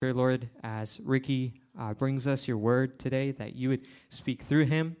Dear Lord, as Ricky brings us your word today, that you would speak through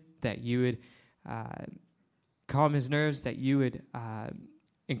him, that you would calm his nerves, that you would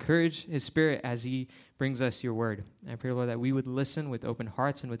encourage his spirit as he brings us your word. And I pray, Lord, that we would listen with open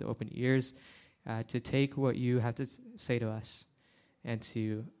hearts and with open ears to take what you have to say to us and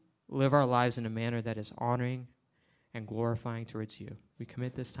to live our lives in a manner that is honoring and glorifying towards you. We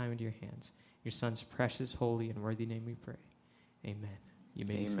commit this time into your hands. Your Son's precious, holy, and worthy name we pray. Amen. You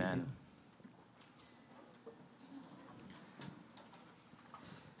may be seated. Amen.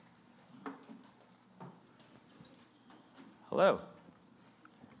 Hello.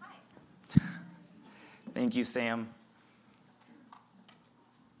 Hi. Thank you, Sam.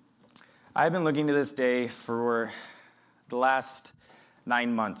 I've been looking to this day for the last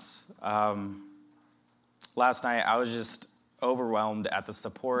 9 months. Last night, I was just overwhelmed at the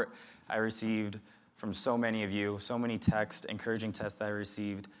support I received from so many of you, so many texts, encouraging texts that I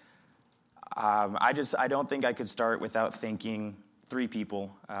received. I don't think I could start without thanking three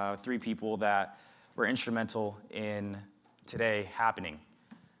people that were instrumental in today happening.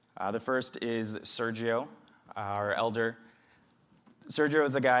 The first is Sergio, our elder. Sergio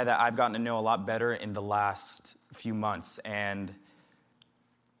is a guy that I've gotten to know a lot better in the last few months, and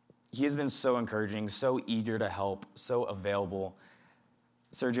he has been so encouraging, so eager to help, so available.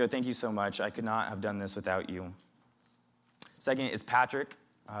 Sergio, thank you so much. I could not have done this without you. Second is Patrick.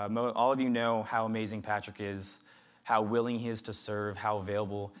 All of you know how amazing Patrick is, how willing he is to serve, how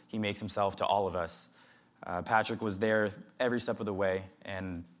available he makes himself to all of us. Patrick was there every step of the way,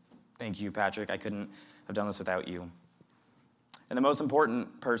 and thank you, Patrick. I couldn't have done this without you. And the most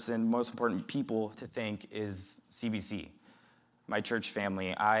important people to thank is CBC, my church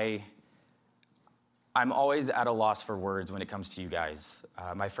family. I'm always at a loss for words when it comes to you guys.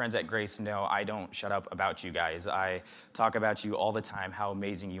 My friends at Grace know I don't shut up about you guys. I talk about you all the time, how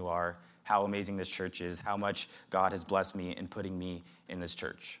amazing you are, how amazing this church is, how much God has blessed me in putting me in this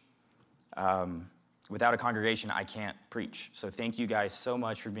church. Without a congregation, I can't preach. So thank you guys so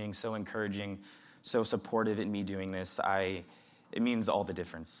much for being so encouraging, so supportive in me doing this. It means all the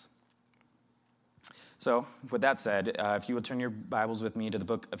difference. So with that said, if you would turn your Bibles with me to the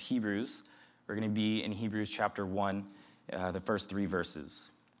book of Hebrews, we're going to be in Hebrews chapter 1, the first 3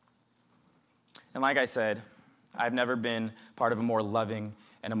 verses. And like I said, I've never been part of a more loving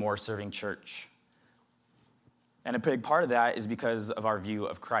and a more serving church. And a big part of that is because of our view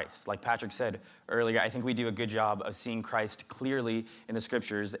of Christ. Like Patrick said earlier, I think we do a good job of seeing Christ clearly in the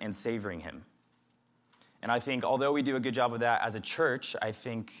scriptures and savoring him. And I think although we do a good job of that as a church, I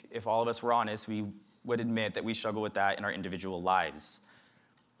think if all of us were honest, we would admit that we struggle with that in our individual lives.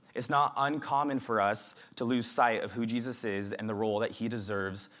 It's not uncommon for us to lose sight of who Jesus is and the role that he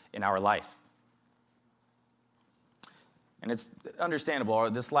deserves in our life. And it's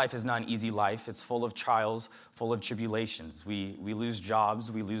understandable. This life is not an easy life. It's full of trials, full of tribulations. We lose jobs.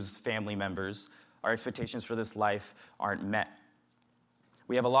 We lose family members. Our expectations for this life aren't met.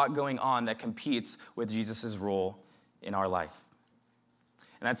 We have a lot going on that competes with Jesus' role in our life.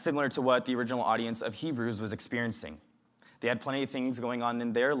 And that's similar to what the original audience of Hebrews was experiencing. They had plenty of things going on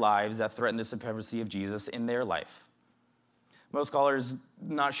in their lives that threatened the supremacy of Jesus in their life. Most scholars,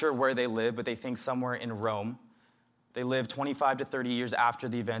 not sure where they live, but they think somewhere in Rome. They lived 25 to 30 years after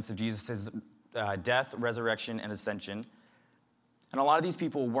the events of Jesus' death, resurrection, and ascension. And a lot of these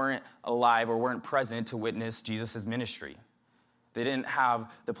people weren't alive or weren't present to witness Jesus' ministry. They didn't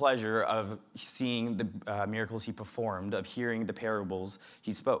have the pleasure of seeing the miracles he performed, of hearing the parables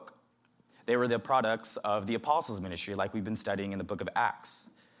he spoke. They were the products of the apostles' ministry, like we've been studying in the book of Acts.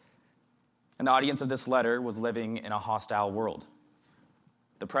 And the audience of this letter was living in a hostile world.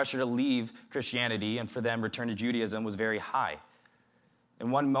 The pressure to leave Christianity and for them return to Judaism was very high.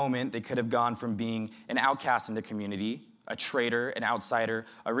 In one moment, they could have gone from being an outcast in the community, a traitor, an outsider,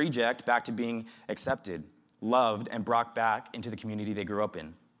 a reject, back to being accepted, loved, and brought back into the community they grew up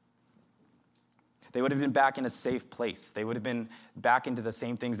in. They would have been back in a safe place. They would have been back into the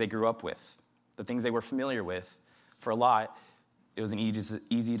same things they grew up with, the things they were familiar with. For a lot, it was an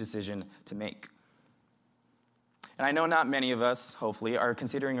easy decision to make. And I know not many of us, hopefully, are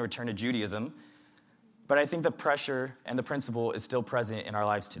considering a return to Judaism, but I think the pressure and the principle is still present in our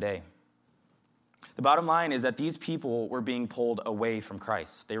lives today. The bottom line is that these people were being pulled away from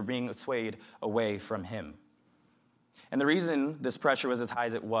Christ. They were being swayed away from him. And the reason this pressure was as high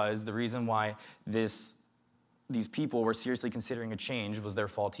as it was, the reason why these people were seriously considering a change was their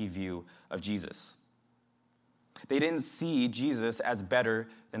faulty view of Jesus. They didn't see Jesus as better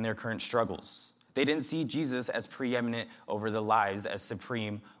than their current struggles. They didn't see Jesus as preeminent over their lives, as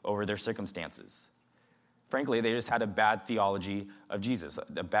supreme over their circumstances. Frankly, they just had a bad theology of Jesus,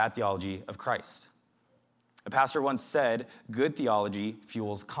 a bad theology of Christ. A pastor once said, good theology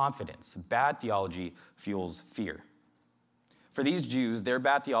fuels confidence. Bad theology fuels fear. For these Jews, their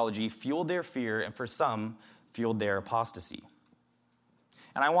bad theology fueled their fear, and for some, fueled their apostasy.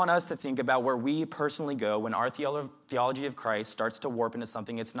 And I want us to think about where we personally go when our theology of Christ starts to warp into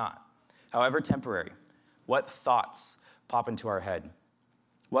something it's not, however temporary. What thoughts pop into our head?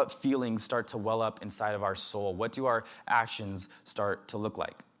 What feelings start to well up inside of our soul? What do our actions start to look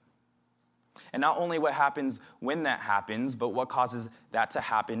like? And not only what happens when that happens, but what causes that to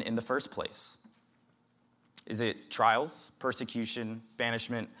happen in the first place. Is it trials, persecution,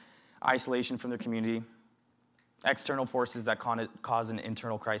 banishment, isolation from their community, external forces that cause an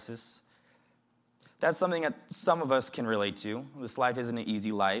internal crisis? That's something that some of us can relate to. This life isn't an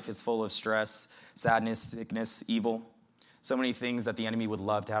easy life. It's full of stress, sadness, sickness, evil, so many things that the enemy would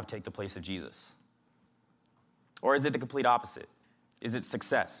love to have take the place of Jesus. Or is it the complete opposite? Is it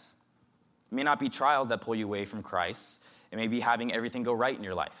success? It may not be trials that pull you away from Christ. It may be having everything go right in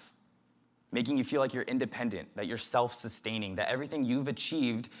your life, making you feel like you're independent, that you're self-sustaining, that everything you've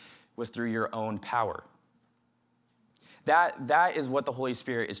achieved was through your own power. That is what the Holy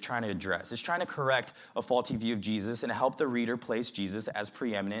Spirit is trying to address. It's trying to correct a faulty view of Jesus and help the reader place Jesus as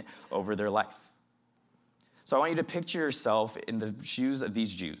preeminent over their life. So I want you to picture yourself in the shoes of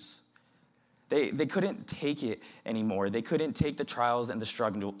these Jews. They couldn't take it anymore. They couldn't take the trials and the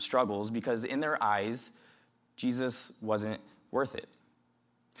struggles because in their eyes, Jesus wasn't worth it.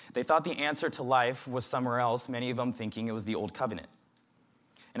 They thought the answer to life was somewhere else, many of them thinking it was the old covenant.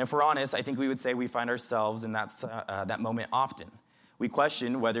 And if we're honest, I think we would say we find ourselves in that moment often. We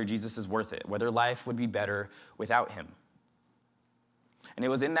question whether Jesus is worth it, whether life would be better without him. And it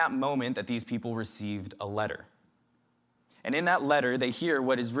was in that moment that these people received a letter. And in that letter, they hear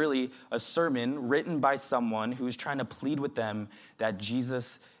what is really a sermon written by someone who is trying to plead with them that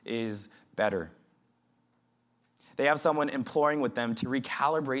Jesus is better. They have someone imploring with them to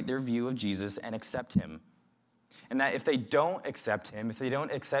recalibrate their view of Jesus and accept him. And that if they don't accept him, if they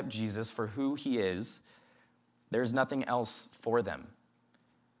don't accept Jesus for who he is, there's nothing else for them.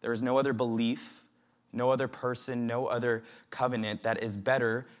 There is no other belief, no other person, no other covenant that is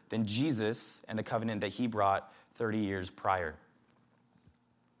better than Jesus and the covenant that he brought 30 years prior.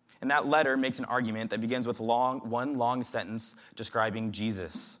 And that letter makes an argument that begins with one long sentence describing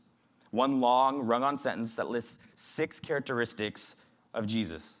Jesus. One long, rung-on sentence that lists 6 characteristics of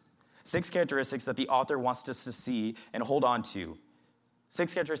Jesus. 6 characteristics that the author wants us to see and hold on to.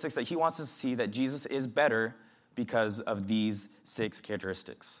 6 characteristics that he wants us to see that Jesus is better because of these 6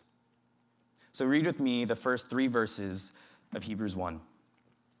 characteristics. So read with me the first 3 verses of Hebrews 1.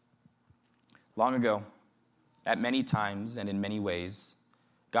 Long ago, at many times and in many ways,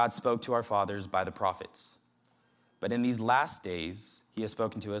 God spoke to our fathers by the prophets. But in these last days, he has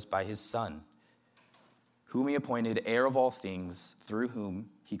spoken to us by his Son, whom he appointed heir of all things, through whom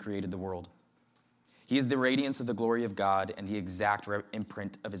he created the world. He is the radiance of the glory of God and the exact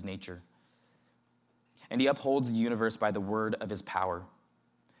imprint of his nature. And he upholds the universe by the word of his power.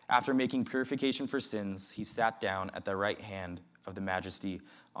 After making purification for sins, he sat down at the right hand of the majesty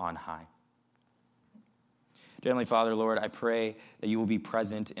on high. Dear Heavenly Father, Lord, I pray that you will be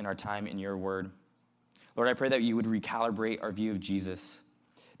present in our time in your word. Lord, I pray that you would recalibrate our view of Jesus,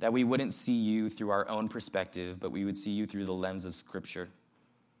 that we wouldn't see you through our own perspective, but we would see you through the lens of Scripture.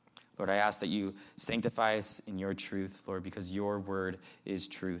 Lord, I ask that you sanctify us in your truth, Lord, because your word is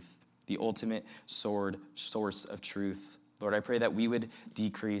truth, the ultimate source of truth. Lord, I pray that we would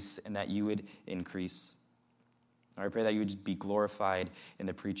decrease and that you would increase. Lord, I pray that you would be glorified in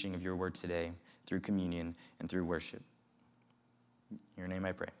the preaching of your word today through communion and through worship. In your name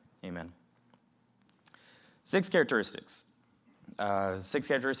I pray. Amen. 6 characteristics. 6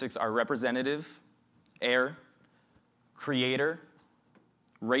 characteristics are representative, heir, creator,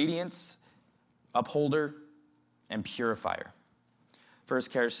 radiance, upholder, and purifier.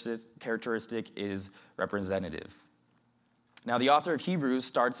 First characteristic is representative. Now, the author of Hebrews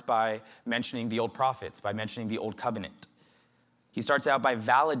starts by mentioning the old prophets, by mentioning the old covenant. He starts out by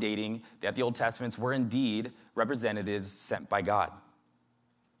validating that the Old Testaments were indeed representatives sent by God.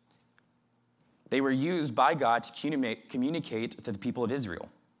 They were used by God to communicate to the people of Israel.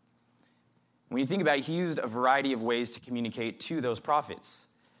 When you think about it, he used a variety of ways to communicate to those prophets.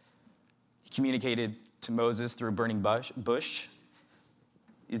 He communicated to Moses through a burning bush,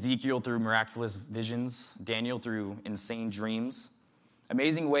 Ezekiel through miraculous visions, Daniel through insane dreams.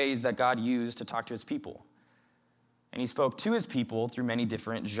 Amazing ways that God used to talk to his people. And he spoke to his people through many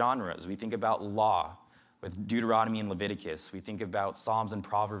different genres. We think about law with Deuteronomy and Leviticus. We think about Psalms and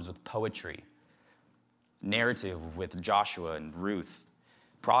Proverbs with poetry. narrative with Joshua and Ruth,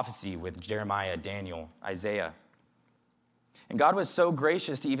 prophecy with Jeremiah, Daniel, Isaiah. And God was so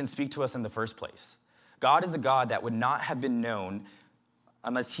gracious to even speak to us in the first place. God is a God that would not have been known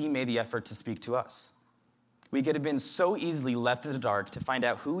unless he made the effort to speak to us. We could have been so easily left in the dark to find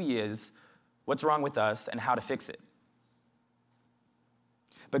out who he is, what's wrong with us, and how to fix it.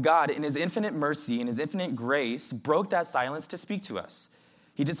 But God, in his infinite mercy and his infinite grace, broke that silence to speak to us.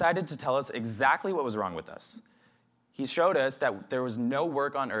 He decided to tell us exactly what was wrong with us. He showed us that there was no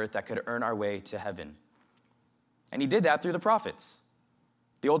work on earth that could earn our way to heaven. And he did that through the prophets,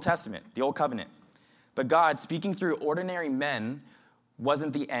 the Old Testament, the Old Covenant. But God, speaking through ordinary men,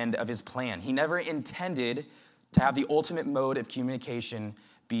 wasn't the end of his plan. He never intended to have the ultimate mode of communication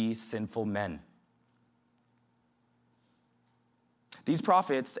be sinful men. These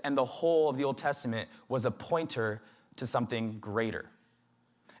prophets and the whole of the Old Testament was a pointer to something greater.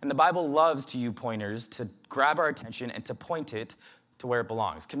 And the Bible loves to use pointers to grab our attention and to point it to where it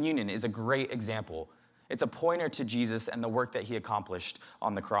belongs. Communion is a great example. It's a pointer to Jesus and the work that he accomplished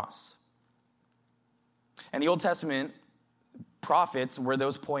on the cross. And the Old Testament prophets were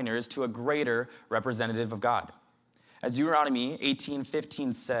those pointers to a greater representative of God. As Deuteronomy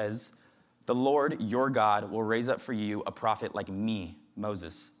 18:15 says, "The Lord your God will raise up for you a prophet like me,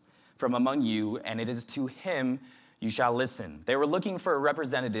 Moses, from among you, and it is to him you shall listen." They were looking for a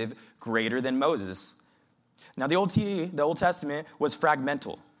representative greater than Moses. Now, the Old Testament was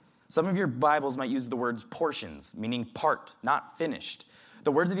fragmental. Some of your Bibles might use the words portions, meaning part, not finished.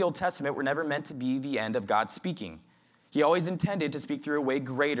 The words of the Old Testament were never meant to be the end of God speaking. He always intended to speak through a way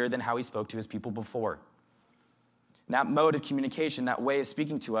greater than how he spoke to his people before. And that mode of communication, that way of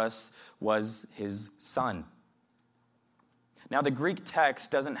speaking to us, was his Son. Now, the Greek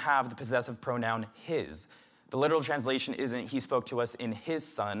text doesn't have the possessive pronoun his. The literal translation isn't he spoke to us in his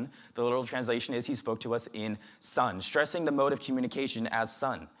Son. The literal translation is he spoke to us in Son, stressing the mode of communication as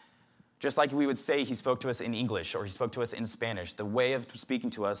Son. Just like we would say he spoke to us in English or he spoke to us in Spanish, the way of speaking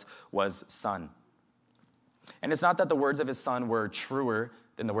to us was Son. And it's not that the words of his Son were truer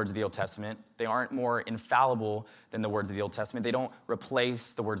than the words of the Old Testament. They aren't more infallible than the words of the Old Testament. They don't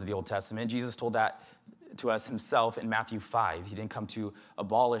replace the words of the Old Testament. Jesus told that to us himself in Matthew 5. He didn't come to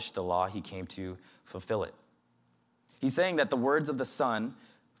abolish the law. He came to fulfill it. He's saying that the words of the Son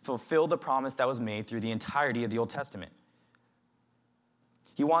fulfill the promise that was made through the entirety of the Old Testament.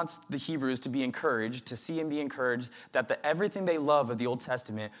 He wants the Hebrews to be encouraged, to see and be encouraged that everything they love of the Old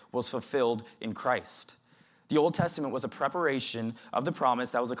Testament was fulfilled in Christ. The Old Testament was a preparation of the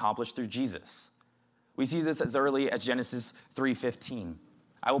promise that was accomplished through Jesus. We see this as early as Genesis 3:15.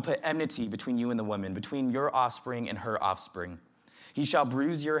 "I will put enmity between you and the woman, between your offspring and her offspring. He shall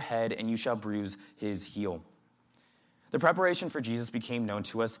bruise your head, and you shall bruise his heel." The preparation for Jesus became known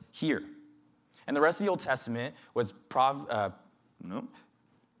to us here. And the rest of the Old Testament was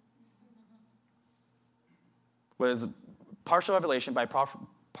partial revelation by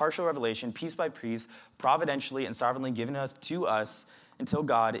partial revelation, piece by piece, providentially and sovereignly given to us until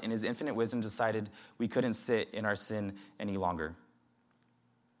God, in his infinite wisdom, decided we couldn't sit in our sin any longer.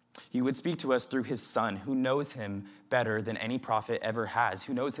 He would speak to us through his Son, who knows him better than any prophet ever has,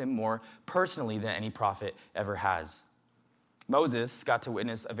 who knows him more personally than any prophet ever has. Moses got to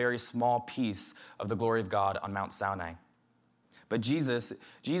witness a very small piece of the glory of God on Mount Sinai. But Jesus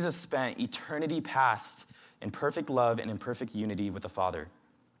spent eternity past in perfect love and in perfect unity with the Father.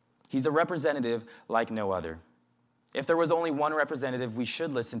 He's a representative like no other. If there was only one representative we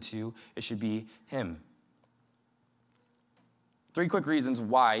should listen to, it should be him. 3 quick reasons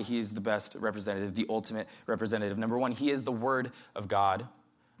why he is the best representative, the ultimate representative. Number 1, he is the Word of God,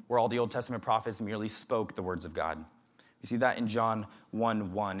 where all the Old Testament prophets merely spoke the words of God. You see that in John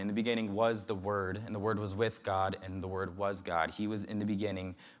 1:1. In the beginning was the Word, and the Word was with God, and the Word was God. He was in the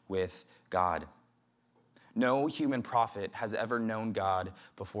beginning with God. No human prophet has ever known God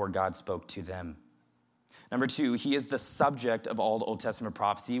before God spoke to them. Number 2, he is the subject of all the Old Testament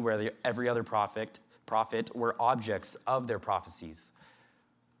prophecy, where every other prophet were objects of their prophecies.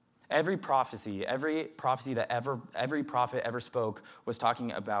 Every prophet ever spoke was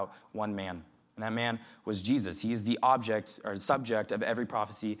talking about one man, and that man was Jesus. He is the object or subject of every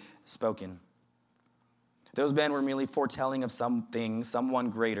prophecy spoken. Those men were merely foretelling of someone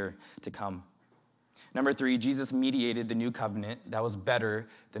greater to come. Number 3, Jesus mediated the new covenant that was better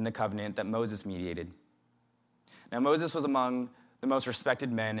than the covenant that Moses mediated. Now, Moses was among the most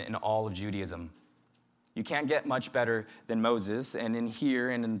respected men in all of Judaism. You can't get much better than Moses. And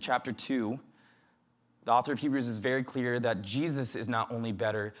in chapter 2, the author of Hebrews is very clear that Jesus is not only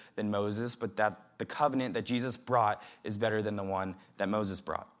better than Moses, but that the covenant that Jesus brought is better than the one that Moses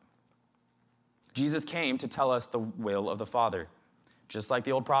brought. Jesus came to tell us the will of the Father, just like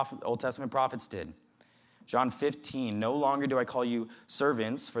the Old Testament prophets did. John 15, no longer do I call you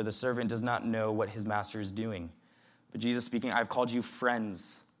servants, for the servant does not know what his master is doing. But Jesus speaking, I've called you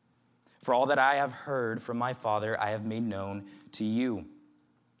friends. For all that I have heard from my Father, I have made known to you.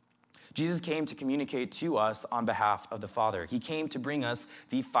 Jesus came to communicate to us on behalf of the Father. He came to bring us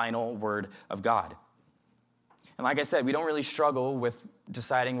the final word of God. And like I said, we don't really struggle with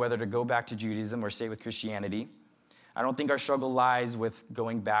deciding whether to go back to Judaism or stay with Christianity. I don't think our struggle lies with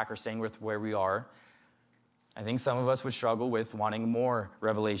going back or staying with where we are. I think some of us would struggle with wanting more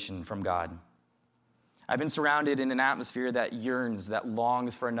revelation from God. I've been surrounded in an atmosphere that yearns, that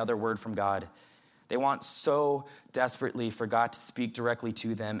longs for another word from God. They want so desperately for God to speak directly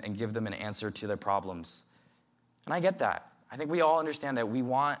to them and give them an answer to their problems. And I get that. I think we all understand that we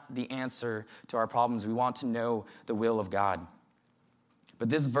want the answer to our problems. We want to know the will of God. But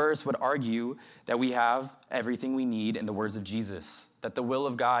this verse would argue that we have everything we need in the words of Jesus, that the will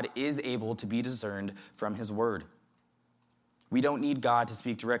of God is able to be discerned from his word. We don't need God to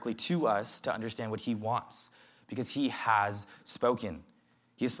speak directly to us to understand what he wants, because he has spoken.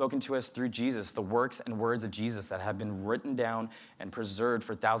 He has spoken to us through Jesus, the works and words of Jesus that have been written down and preserved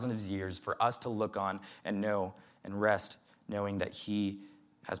for thousands of years for us to look on and know and rest, knowing that he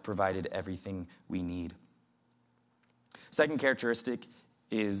has provided everything we need. Second characteristic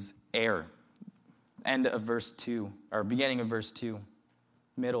is heir. End of verse 2, or beginning of verse 2,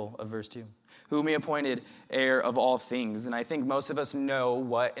 middle of verse 2. Whom he appointed heir of all things. And I think most of us know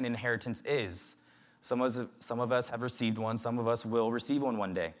what an inheritance is. Some of us have received one. Some of us will receive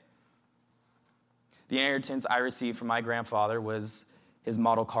one day. The inheritance I received from my grandfather was his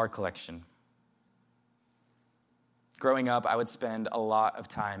model car collection. Growing up, I would spend a lot of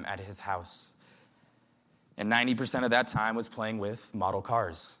time at his house. And 90% of that time was playing with model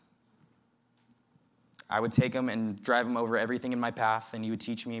cars. I would take him and drive him over everything in my path, and he would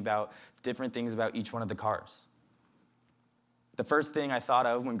teach me about different things about each one of the cars. The first thing I thought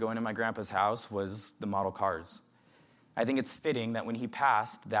of when going to my grandpa's house was the model cars. I think it's fitting that when he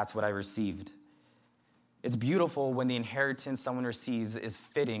passed, that's what I received. It's beautiful when the inheritance someone receives is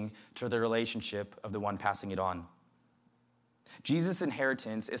fitting to the relationship of the one passing it on. Jesus'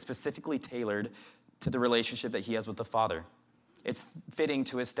 inheritance is specifically tailored to the relationship that he has with the Father. It's fitting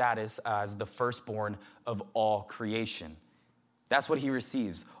to his status as the firstborn of all creation. That's what he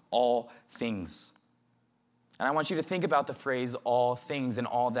receives, all things. And I want you to think about the phrase all things and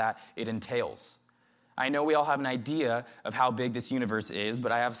all that it entails. I know we all have an idea of how big this universe is,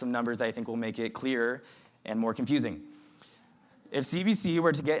 but I have some numbers that I think will make it clearer and more confusing. If CBC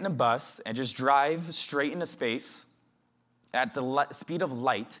were to get in a bus and just drive straight into space at the speed of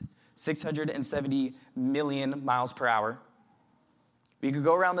light, 670 million miles per hour, we could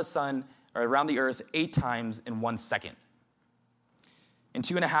go around the sun, or around the earth 8 times in 1 second. In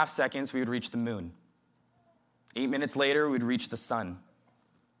 2.5 seconds, we would reach the moon. 8 minutes later, we would reach the sun.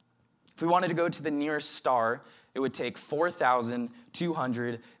 If we wanted to go to the nearest star, it would take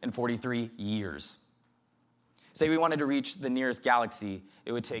 4,243 years. Say we wanted to reach the nearest galaxy,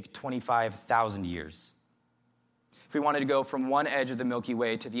 it would take 25,000 years. If we wanted to go from one edge of the Milky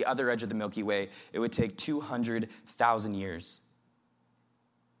Way to the other edge of the Milky Way, it would take 200,000 years.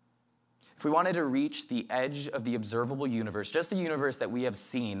 If we wanted to reach the edge of the observable universe, just the universe that we have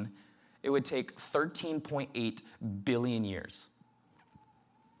seen, it would take 13.8 billion years.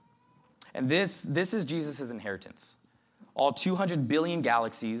 And this is Jesus' inheritance. All 200 billion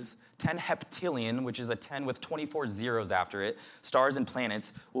galaxies, 10 heptillion, which is a 10 with 24 zeros after it, stars and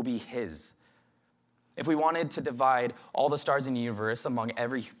planets will be his. If we wanted to divide all the stars in the universe among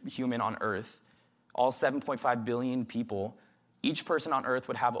every human on Earth, all 7.5 billion people, each person on Earth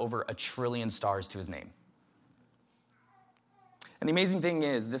would have over 1 trillion stars to his name. And the amazing thing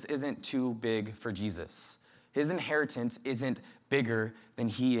is, this isn't too big for Jesus. His inheritance isn't bigger than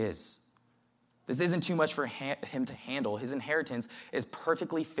he is. This isn't too much for him to handle. His inheritance is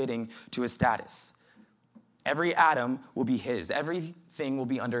perfectly fitting to his status. Every atom will be his. Everything will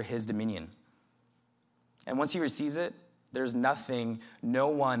be under his dominion. And once he receives it, there's nothing, no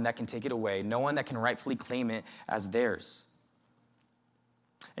one that can take it away, no one that can rightfully claim it as theirs.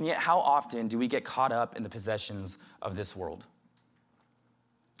 And yet, how often do we get caught up in the possessions of this world,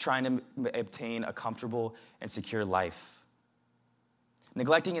 trying to obtain a comfortable and secure life,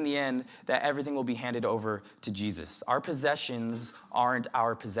 neglecting in the end that everything will be handed over to Jesus? Our possessions aren't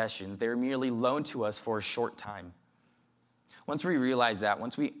our possessions. They're merely loaned to us for a short time. Once we realize that,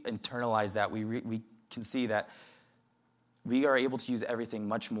 once we internalize that, we can see that we are able to use everything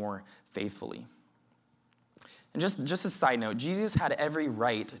much more faithfully. And just a side note, Jesus had every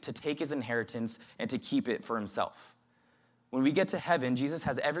right to take his inheritance and to keep it for himself. When we get to heaven, Jesus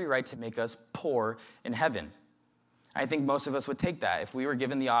has every right to make us poor in heaven. I think most of us would take that. If we were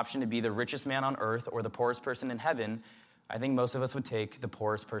given the option to be the richest man on earth or the poorest person in heaven, I think most of us would take the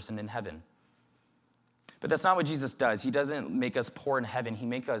poorest person in heaven. But that's not what Jesus does. He doesn't make us poor in heaven. He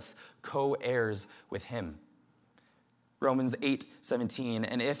makes us co-heirs with him. Romans 8:17,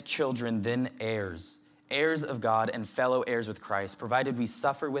 and if children, then heirs, heirs of God and fellow heirs with Christ, provided we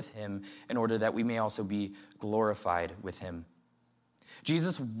suffer with him in order that we may also be glorified with him.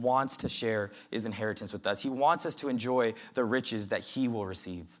 Jesus wants to share his inheritance with us. He wants us to enjoy the riches that he will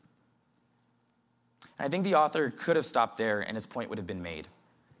receive. And I think the author could have stopped there and his point would have been made.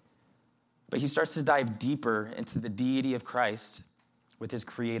 But he starts to dive deeper into the deity of Christ with his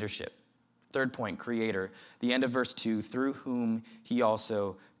creatorship. Third point, creator. The end of verse 2, through whom he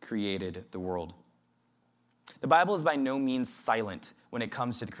also created the world. The Bible is by no means silent when it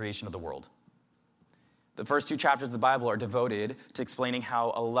comes to the creation of the world. The first 2 chapters of the Bible are devoted to explaining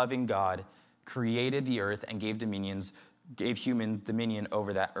how a loving God created the earth and gave human dominion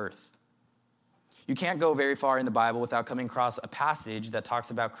over that earth. You can't go very far in the Bible without coming across a passage that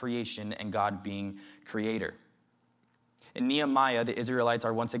talks about creation and God being creator. In Nehemiah, the Israelites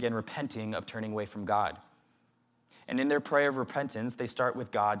are once again repenting of turning away from God. And in their prayer of repentance, they start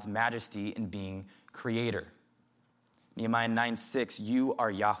with God's majesty in being creator. Nehemiah 9:6, you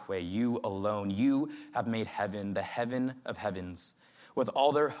are Yahweh, you alone. You have made heaven, the heaven of heavens, with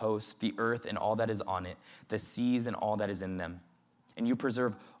all their hosts, the earth and all that is on it, the seas and all that is in them. And you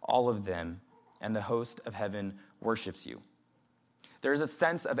preserve all of them, and the host of heaven worships you. There is a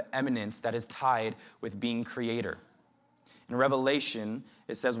sense of eminence that is tied with being creator. In Revelation,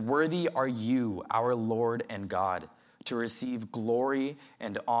 it says, worthy are you, our Lord and God, to receive glory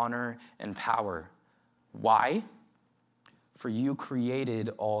and honor and power. Why? For you created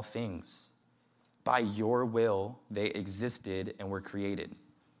all things. By your will, they existed and were created.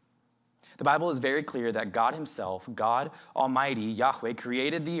 The Bible is very clear that God himself, God Almighty, Yahweh,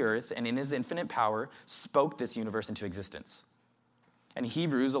 created the earth and in his infinite power spoke this universe into existence. And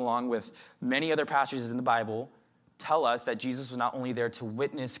Hebrews, along with many other passages in the Bible, tell us that Jesus was not only there to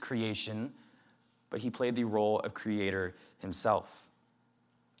witness creation, but he played the role of creator himself.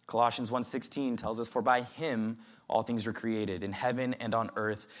 Colossians 1:16 tells us, for by him all things were created, in heaven and on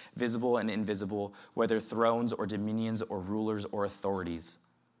earth, visible and invisible, whether thrones or dominions or rulers or authorities.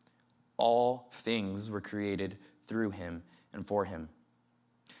 All things were created through him and for him.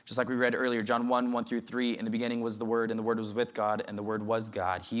 Just like we read earlier, John 1:1-3, in the beginning was the Word, and the Word was with God, and the Word was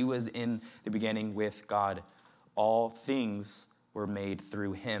God. He was in the beginning with God. All things were made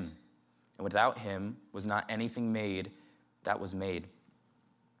through him, and without him was not anything made that was made.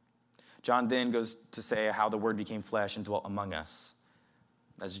 John then goes to say how the Word became flesh and dwelt among us.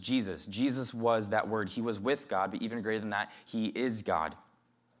 That's Jesus. Jesus was that Word. He was with God, but even greater than that, he is God.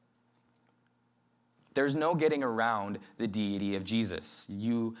 There's no getting around the deity of Jesus.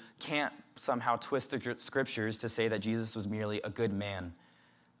 You can't somehow twist the scriptures to say that Jesus was merely a good man,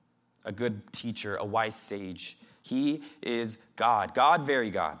 a good teacher, a wise sage. He is God, God, very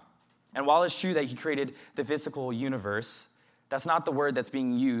God. And while it's true that he created the physical universe, that's not the word that's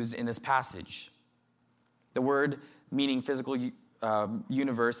being used in this passage. The word meaning physical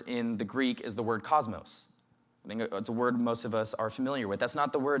universe in the Greek is the word cosmos. I think it's a word most of us are familiar with. That's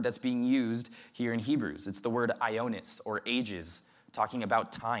not the word that's being used here in Hebrews. It's the word ionis, or ages, talking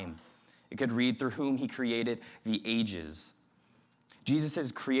about time. It could read through whom he created the ages.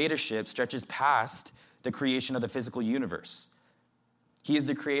 Jesus' creatorship stretches past the creation of the physical universe. He is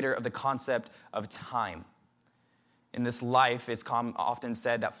the creator of the concept of time. In this life, it's often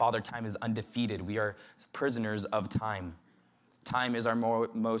said that Father Time is undefeated. We are prisoners of time. Time is our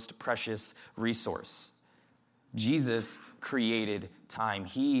most precious resource. Jesus created time.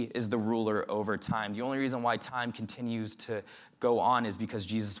 He is the ruler over time. The only reason why time continues to go on is because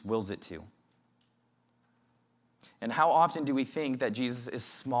Jesus wills it to. And how often do we think that Jesus is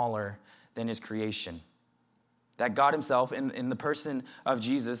smaller than his creation? That God himself, in the person of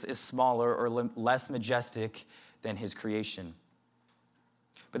Jesus, is smaller or less majestic than his creation.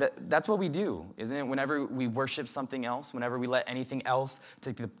 But that's what we do, isn't it? Whenever we worship something else, whenever we let anything else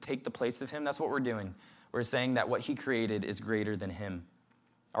take the place of him, that's what we're doing. We're saying that what he created is greater than him.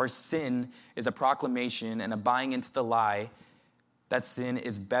 Our sin is a proclamation and a buying into the lie that sin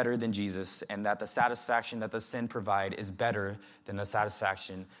is better than Jesus and that the satisfaction that the sin provides is better than the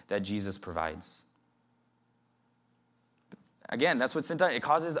satisfaction that Jesus provides. Again, that's what sin does. It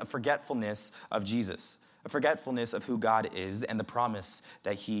causes a forgetfulness of Jesus, a forgetfulness of who God is and the promise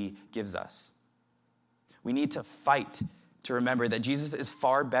that he gives us. We need to fight to remember that Jesus is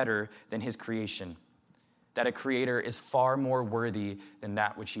far better than his creation, that a creator is far more worthy than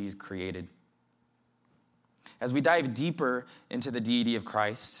that which he's created. As we dive deeper into the deity of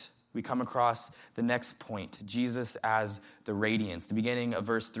Christ, we come across the next point, Jesus as the radiance. The beginning of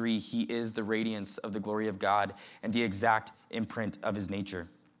verse 3, he is the radiance of the glory of God and the exact imprint of his nature.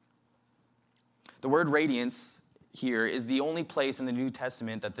 The word radiance here is the only place in the New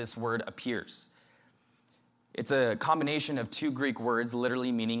Testament that this word appears. It's a combination of two Greek words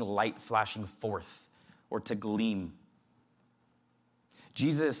literally meaning light flashing forth or to gleam.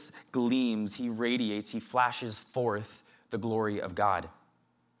 Jesus gleams, he radiates, he flashes forth the glory of God.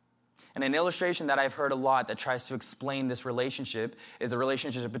 And an illustration that I've heard a lot that tries to explain this relationship is the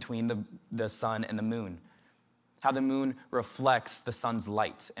relationship between the sun and the moon. How the moon reflects the sun's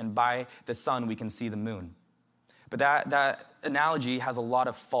light, and by the sun we can see the moon. But that analogy has a lot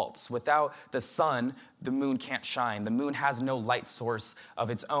of faults. Without the sun, the moon can't shine. The moon has no light source of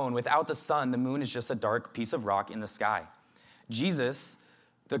its own. Without the sun, the moon is just a dark piece of rock in the sky. Jesus,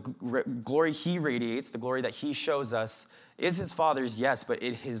 the glory he radiates, the glory that he shows us, is his Father's, yes, but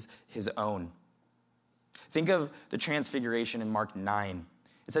it is his own. Think of the transfiguration in Mark 9.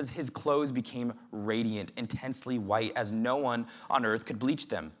 It says his clothes became radiant, intensely white, as no one on earth could bleach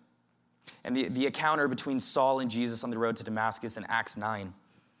them. And the encounter between Saul and Jesus on the road to Damascus in Acts 9.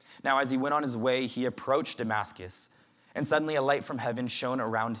 Now, as he went on his way, he approached Damascus, and suddenly a light from heaven shone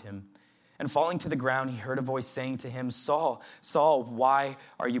around him. And falling to the ground, he heard a voice saying to him, Saul, Saul, why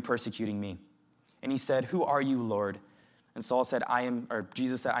are you persecuting me? And he said, Who are you, Lord? And Jesus said,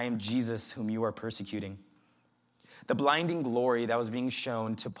 I am Jesus whom you are persecuting. The blinding glory that was being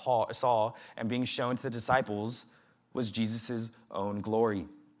shown to Saul and being shown to the disciples was Jesus' own glory.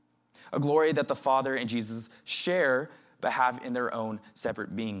 A glory that the Father and Jesus share but have in their own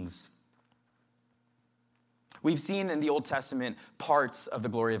separate beings. We've seen in the Old Testament parts of the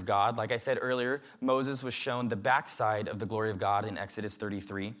glory of God. Like I said earlier, Moses was shown the backside of the glory of God in Exodus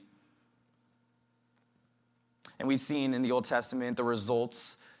 33. And we've seen in the Old Testament the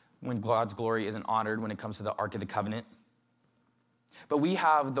results when God's glory isn't honored when it comes to the Ark of the Covenant. But we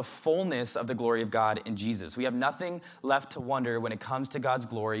have the fullness of the glory of God in Jesus. We have nothing left to wonder when it comes to God's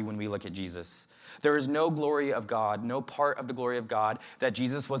glory when we look at Jesus. There is no glory of God, no part of the glory of God that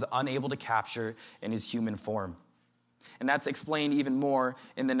Jesus was unable to capture in his human form. And that's explained even more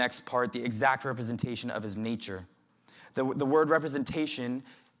in the next part, the exact representation of his nature. The word representation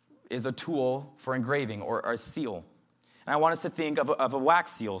is a tool for engraving or a seal. And I want us to think of a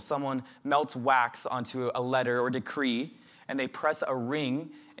wax seal. Someone melts wax onto a letter or decree, and they press a ring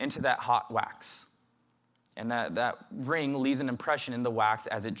into that hot wax. And that ring leaves an impression in the wax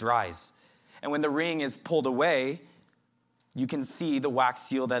as it dries. And when the ring is pulled away, you can see the wax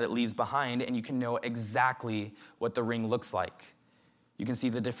seal that it leaves behind, and you can know exactly what the ring looks like. You can see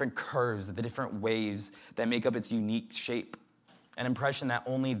the different curves, the different waves that make up its unique shape, an impression that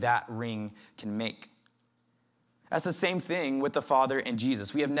only that ring can make. That's the same thing with the Father and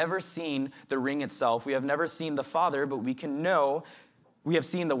Jesus. We have never seen the ring itself. We have never seen the Father, but we can know we have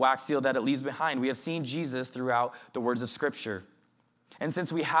seen the wax seal that it leaves behind. We have seen Jesus throughout the words of Scripture. And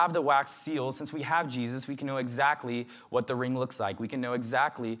since we have the wax seal, since we have Jesus, we can know exactly what the ring looks like. We can know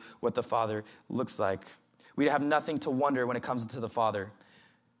exactly what the Father looks like. We have nothing to wonder when it comes to the Father.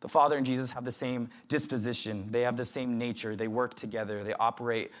 The Father and Jesus have the same disposition. They have the same nature. They work together. They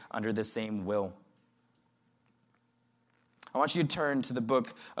operate under the same will. I want you to turn to the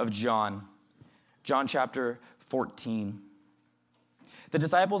book of John chapter 14. The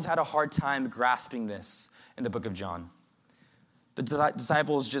disciples had a hard time grasping this in the book of John. The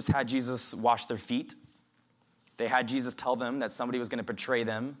disciples just had Jesus wash their feet. They had Jesus tell them that somebody was going to betray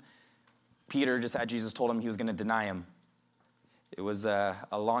them. Peter just had Jesus told him he was going to deny him. It was a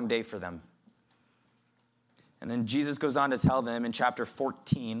long day for them. And then Jesus goes on to tell them in chapter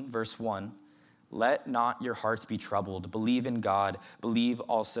 14, verse 1, Let not your hearts be troubled. Believe in God. Believe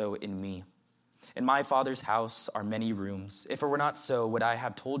also in me. In my Father's house are many rooms. If it were not so, would I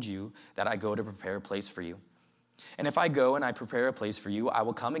have told you that I go to prepare a place for you? And if I go and I prepare a place for you, I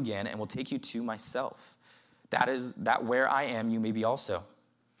will come again and will take you to myself. That is, that where I am, you may be also.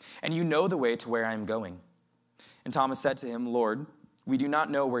 And you know the way to where I am going. And Thomas said to him, Lord, we do not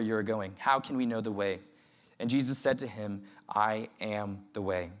know where you are going. How can we know the way? And Jesus said to him, I am the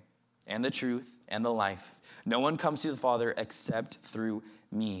way, and the truth, and the life. No one comes to the Father except through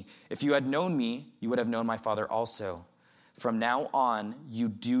me. If you had known me, you would have known my Father also. From now on, you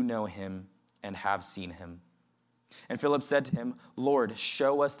do know him and have seen him. And Philip said to him, Lord,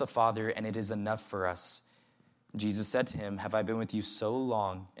 show us the Father, and it is enough for us. Jesus said to him, Have I been with you so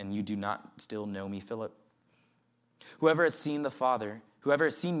long, and you do not still know me, Philip? Whoever has seen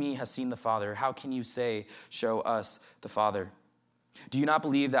me has seen the Father. How can you say, 'Show us the Father'? Do you not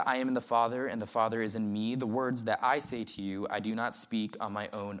believe that I am in the Father and the Father is in me? The words that I say to you, I do not speak on my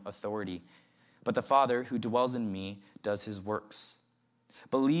own authority, but the Father who dwells in me does his works.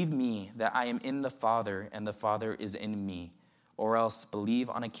 Believe me that I am in the Father and the Father is in me, or else believe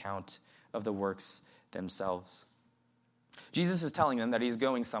on account of the works themselves." Jesus is telling them that he's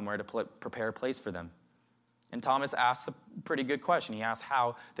going somewhere to prepare a place for them. And Thomas asks a pretty good question. He asks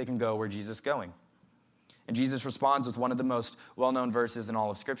how they can go where Jesus is going. And Jesus responds with one of the most well-known verses in all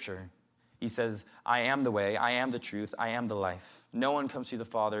of Scripture. He says, "I am the way, I am the truth, I am the life. No one comes to the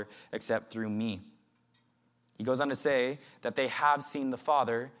Father except through me." He goes on to say that they have seen the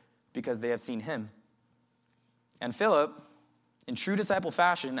Father because they have seen him. And Philip, in true disciple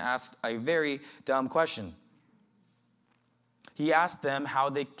fashion, asked a very dumb question. He asked them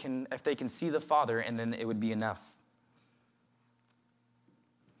if they can see the Father, and then it would be enough.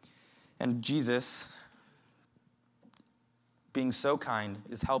 And Jesus, being so kind,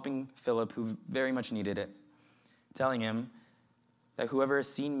 is helping Philip, who very much needed it, telling him that whoever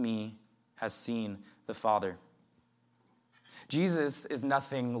has seen me has seen the Father. Jesus is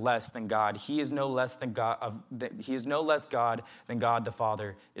nothing less than God. He is no less than God. He is no less God than God the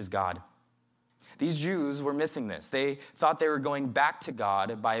Father is God. These Jews were missing this. They thought they were going back to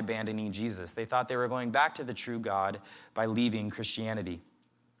God by abandoning Jesus. They thought they were going back to the true God by leaving Christianity,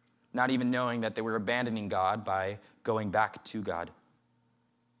 not even knowing that they were abandoning God by going back to God.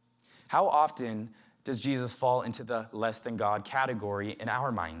 How often does Jesus fall into the less than God category in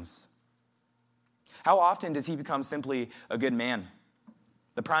our minds? How often does he become simply a good man?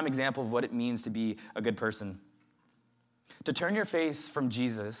 The prime example of what it means to be a good person. To turn your face from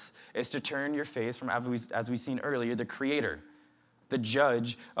Jesus is to turn your face from, as we've seen earlier, the Creator, the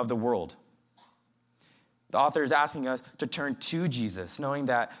judge of the world. The author is asking us to turn to Jesus, knowing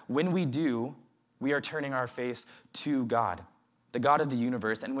that when we do, we are turning our face to God, the God of the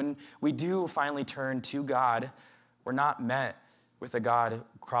universe. And when we do finally turn to God, we're not met with a God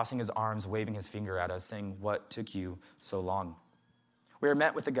crossing his arms, waving his finger at us, saying, "What took you so long?" We are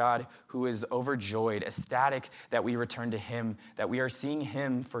met with a God who is overjoyed, ecstatic that we return to him, that we are seeing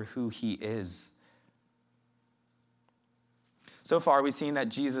him for who he is. So far, we've seen that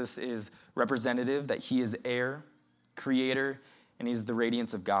Jesus is representative, that he is heir, creator, and he's the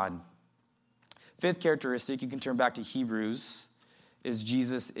radiance of God. Fifth characteristic, you can turn back to Hebrews, is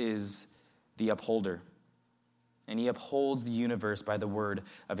Jesus is the upholder. And he upholds the universe by the word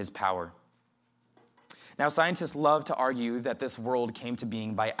of his power. Now, scientists love to argue that this world came to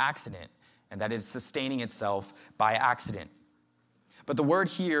being by accident and that it's sustaining itself by accident. But the word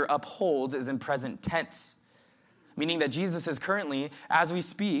here, upholds, is in present tense, meaning that Jesus is currently, as we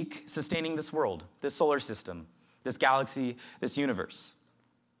speak, sustaining this world, this solar system, this galaxy, this universe.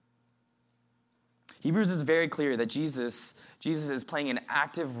 Hebrews is very clear that Jesus is playing an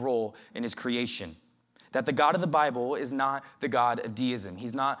active role in his creation. That the God of the Bible is not the God of deism.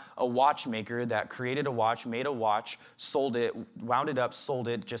 He's not a watchmaker that created a watch, made a watch, sold it, wound it up, sold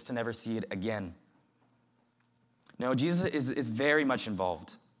it, just to never see it again. No, Jesus is very much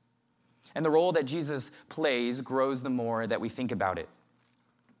involved. And the role that Jesus plays grows the more that we think about it.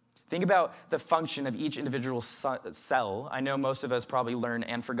 Think about the function of each individual cell. I know most of us probably learned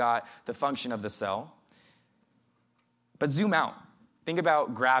and forgot the function of the cell. But zoom out. Think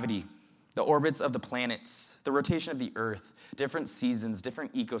about gravity, the orbits of the planets, the rotation of the earth, different seasons,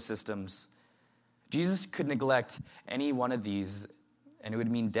 different ecosystems. Jesus could neglect any one of these, and it would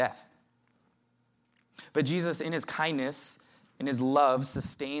mean death. But Jesus, in his kindness, in his love,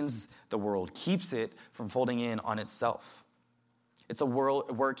 sustains the world, keeps it from folding in on itself. It's a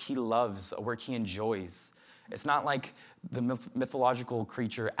work he loves, a work he enjoys. It's not like the mythological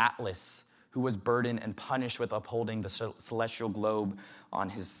creature Atlas, who was burdened and punished with upholding the celestial globe on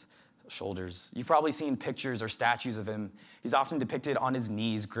his shoulders. You've probably seen pictures or statues of him. He's often depicted on his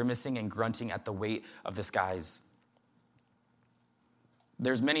knees, grimacing and grunting at the weight of the skies.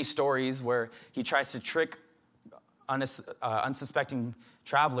 There's many stories where he tries to trick unsuspecting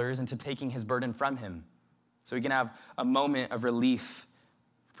travelers into taking his burden from him, so he can have a moment of relief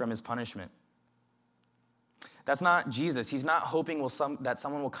from his punishment. That's not Jesus. He's not hoping that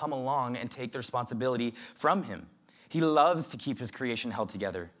someone will come along and take the responsibility from him. He loves to keep his creation held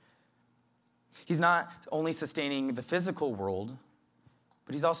together. He's not only sustaining the physical world,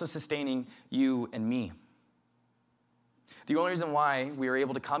 but he's also sustaining you and me. The only reason why we were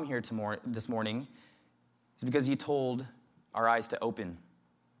able to come here this morning is because he told our eyes to open.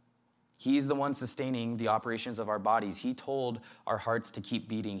 He's the one sustaining the operations of our bodies. He told our hearts to keep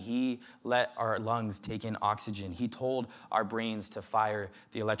beating. He let our lungs take in oxygen. He told our brains to fire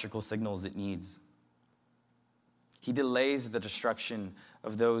the electrical signals it needs. He delays the destruction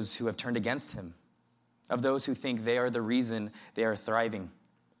of those who have turned against him, of those who think they are the reason they are thriving.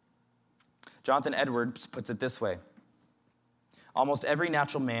 Jonathan Edwards puts it this way: almost every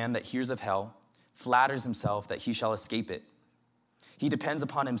natural man that hears of hell flatters himself that he shall escape it. He depends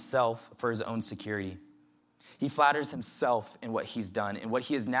upon himself for his own security. He flatters himself in what he's done, in what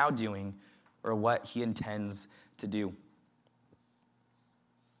he is now doing, or what he intends to do.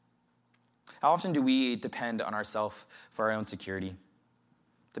 How often do we depend on ourselves for our own security?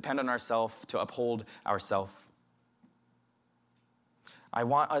 Depend on ourselves to uphold ourselves? I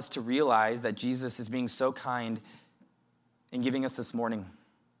want us to realize that Jesus is being so kind in giving us this morning.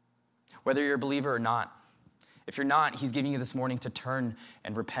 Whether you're a believer or not, if you're not, he's giving you this morning to turn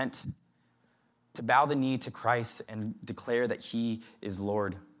and repent, to bow the knee to Christ and declare that he is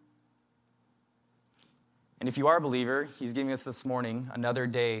Lord. And if you are a believer, he's giving us this morning another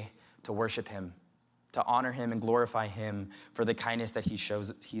day to worship him, to honor him and glorify him for the kindness that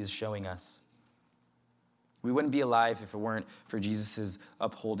he is showing us. We wouldn't be alive if it weren't for Jesus'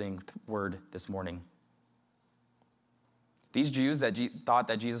 upholding word this morning. These Jews that thought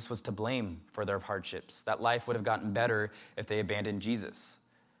that Jesus was to blame for their hardships, that life would have gotten better if they abandoned Jesus.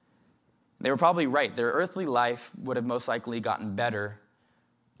 They were probably right. Their earthly life would have most likely gotten better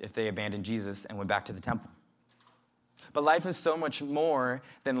if they abandoned Jesus and went back to the temple. But life is so much more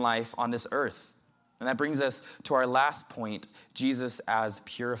than life on this earth. And that brings us to our last point, Jesus as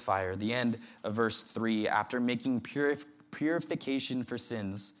purifier. The end of verse 3, after making purification for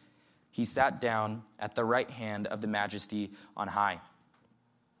sins, he sat down at the right hand of the majesty on high.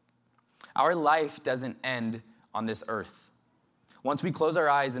 Our life doesn't end on this earth. Once we close our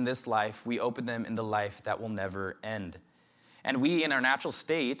eyes in this life, we open them in the life that will never end. And we, in our natural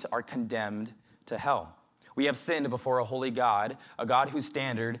state, are condemned to hell. We have sinned before a holy God, a God whose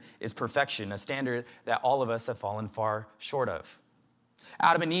standard is perfection, a standard that all of us have fallen far short of.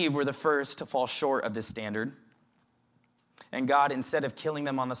 Adam and Eve were the first to fall short of this standard. And God, instead of killing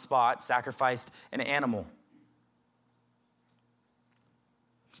them on the spot, sacrificed an animal.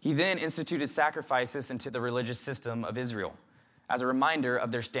 He then instituted sacrifices into the religious system of Israel as a reminder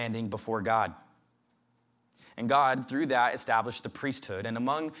of their standing before God. And God, through that, established the priesthood. And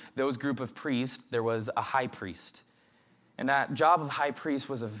among those group of priests, there was a high priest. And that job of high priest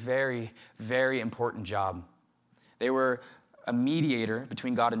was a very, very important job. They were a mediator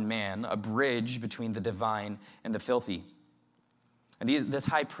between God and man, a bridge between the divine and the filthy. And this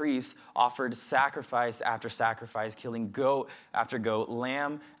high priest offered sacrifice after sacrifice, killing goat after goat,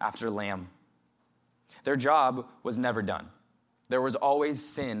 lamb after lamb. Their job was never done. There was always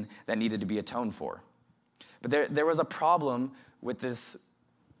sin that needed to be atoned for. But there was a problem with this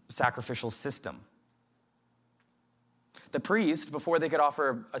sacrificial system. The priest, before they could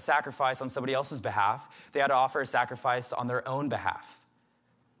offer a sacrifice on somebody else's behalf, they had to offer a sacrifice on their own behalf.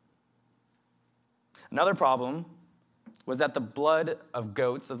 Another problem was that the blood of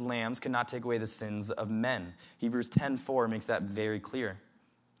goats, of lambs, could not take away the sins of men. Hebrews 10:4 makes that very clear.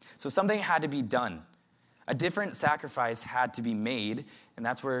 So something had to be done. A different sacrifice had to be made, and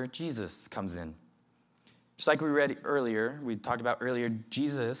that's where Jesus comes in. Just like we talked about earlier,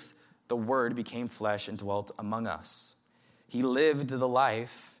 Jesus, the Word, became flesh and dwelt among us. He lived the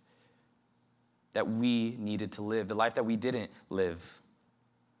life that we needed to live, the life that we didn't live.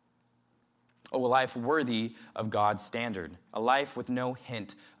 A life worthy of God's standard, a life with no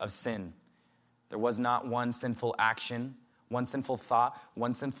hint of sin. There was not one sinful action, one sinful thought,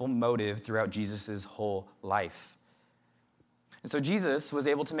 one sinful motive throughout Jesus' whole life. And so Jesus was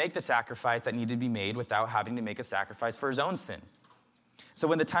able to make the sacrifice that needed to be made without having to make a sacrifice for his own sin. So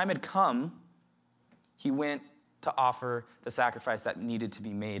when the time had come, he went to offer the sacrifice that needed to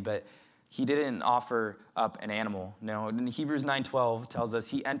be made, but he didn't offer up an animal. No, in Hebrews 9:12 tells us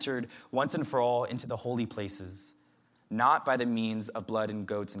he entered once and for all into the holy places, not by the means of blood and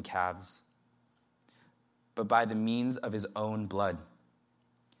goats and calves, but by the means of his own blood,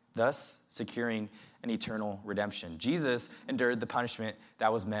 thus securing an eternal redemption. Jesus endured the punishment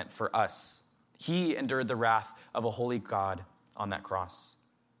that was meant for us. He endured the wrath of a holy God on that cross.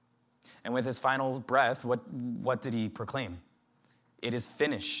 And with his final breath, what did he proclaim? It is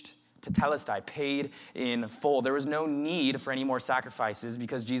finished. Tetelestai, paid in full. There was no need for any more sacrifices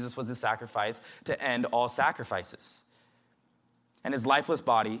because Jesus was the sacrifice to end all sacrifices. And his lifeless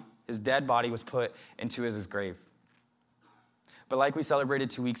body, his dead body, was put into his grave. But like we celebrated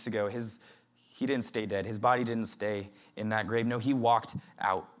 2 weeks ago, he didn't stay dead. His body didn't stay in that grave. No, he walked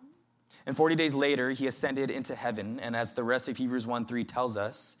out. And 40 days later, he ascended into heaven, and as the rest of Hebrews 1:3 tells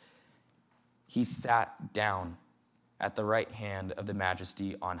us, he sat down at the right hand of the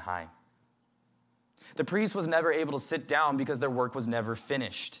Majesty on high. The priest was never able to sit down because their work was never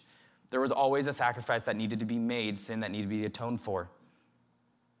finished. There was always a sacrifice that needed to be made, sin that needed to be atoned for.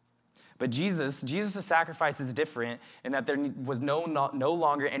 But Jesus' sacrifice is different in that there was no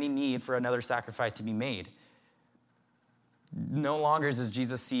longer any need for another sacrifice to be made. No longer does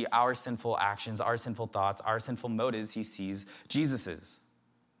Jesus see our sinful actions, our sinful thoughts, our sinful motives. He sees Jesus's.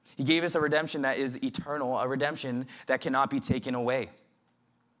 He gave us a redemption that is eternal, a redemption that cannot be taken away.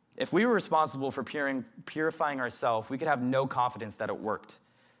 If we were responsible for purifying ourselves, we could have no confidence that it worked.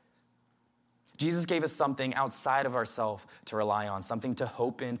 Jesus gave us something outside of ourselves to rely on, something to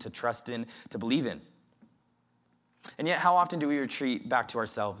hope in, to trust in, to believe in. And yet, how often do we retreat back to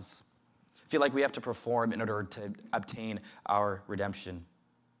ourselves? Feel like we have to perform in order to obtain our redemption.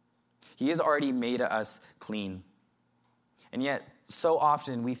 He has already made us clean. And yet, so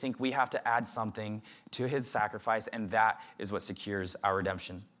often we think we have to add something to his sacrifice, and that is what secures our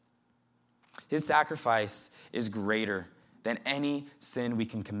redemption. His sacrifice is greater than any sin we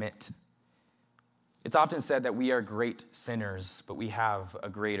can commit. It's often said that we are great sinners, but we have a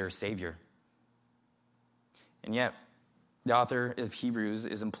greater Savior. And yet, the author of Hebrews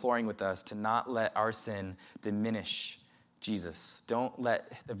is imploring with us to not let our sin diminish Jesus. Don't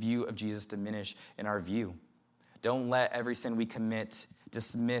let the view of Jesus diminish in our view. Don't let every sin we commit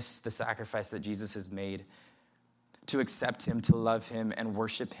dismiss the sacrifice that Jesus has made. To accept him, to love him, and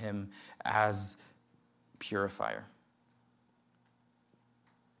worship him as purifier.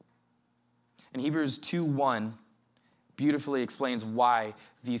 And Hebrews 2:1 beautifully explains why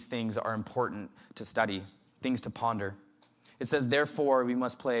these things are important to study, things to ponder. It says, therefore, we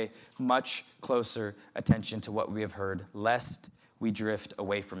must pay much closer attention to what we have heard, lest we drift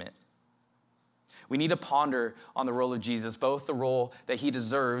away from it. We need to ponder on the role of Jesus, both the role that he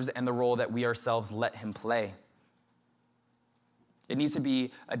deserves and the role that we ourselves let him play. It needs to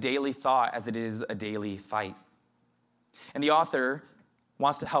be a daily thought as it is a daily fight. And the author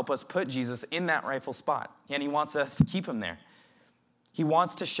wants to help us put Jesus in that rightful spot, and he wants us to keep him there. He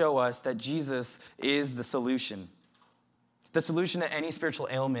wants to show us that Jesus is the solution to any spiritual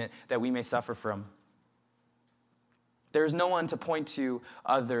ailment that we may suffer from. There is no one to point to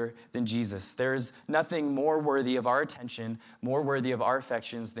other than Jesus. There is nothing more worthy of our attention, more worthy of our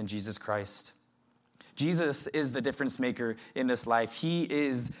affections than Jesus Christ. Jesus is the difference maker in this life. He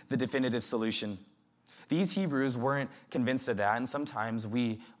is the definitive solution. These Hebrews weren't convinced of that, and sometimes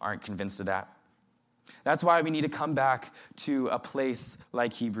we aren't convinced of that. That's why we need to come back to a place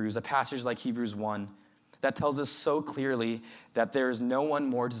like Hebrews, a passage like Hebrews 1, that tells us so clearly that there is no one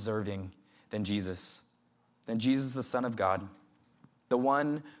more deserving than Jesus, the Son of God, the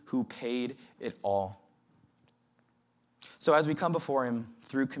one who paid it all. So as we come before him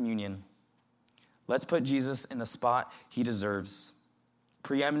through communion, let's put Jesus in the spot he deserves,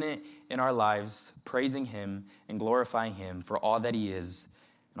 preeminent in our lives, praising him and glorifying him for all that he is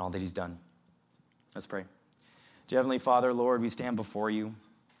and all that he's done. Let's pray. Dear Heavenly Father, Lord, we stand before you,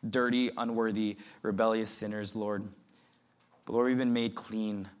 dirty, unworthy, rebellious sinners, Lord. But Lord, we've been made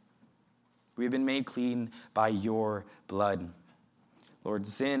clean. We've been made clean by your blood. Lord,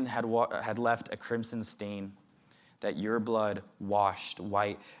 sin had left a crimson stain that your blood washed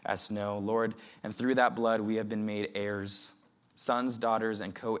white as snow, Lord. And through that blood, we have been made heirs, sons, daughters,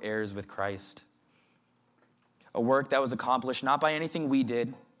 and co-heirs with Christ. A work that was accomplished not by anything we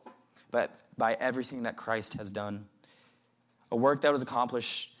did, but by everything that Christ has done. A work that was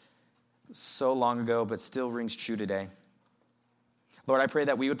accomplished so long ago, but still rings true today. Lord, I pray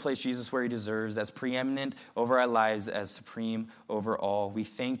that we would place Jesus where he deserves, as preeminent over our lives, as supreme over all. We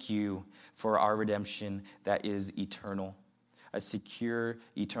thank you for our redemption that is eternal, a secure,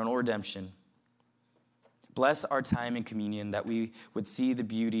 eternal redemption. Bless our time in communion, that we would see the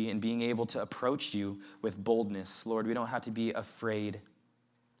beauty in being able to approach you with boldness. Lord, we don't have to be afraid.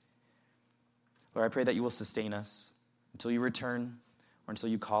 Lord, I pray that you will sustain us until you return or until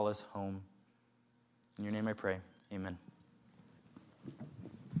you call us home. In your name I pray, amen.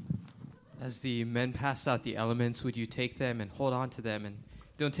 As the men pass out the elements, would you take them and hold on to them? And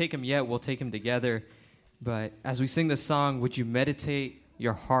don't take them yet, we'll take them together. But as we sing this song, would you meditate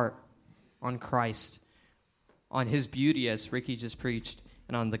your heart on Christ, on his beauty, as Ricky just preached,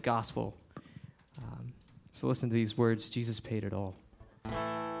 and on the gospel? So listen to these words: Jesus paid it all.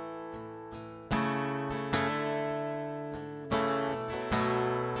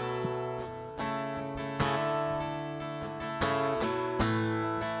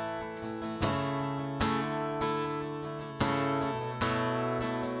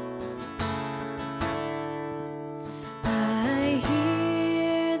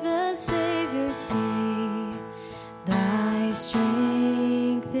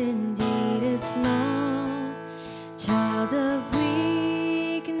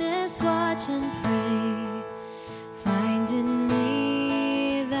 just watch and pray. Find in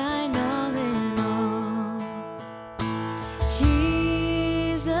me thine all in all.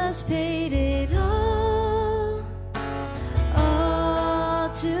 Jesus paid it all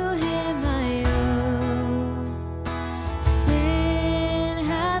to him I owe. Sin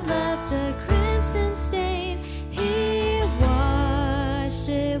had left a crimson stain, he washed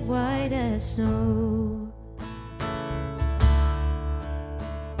it white as snow.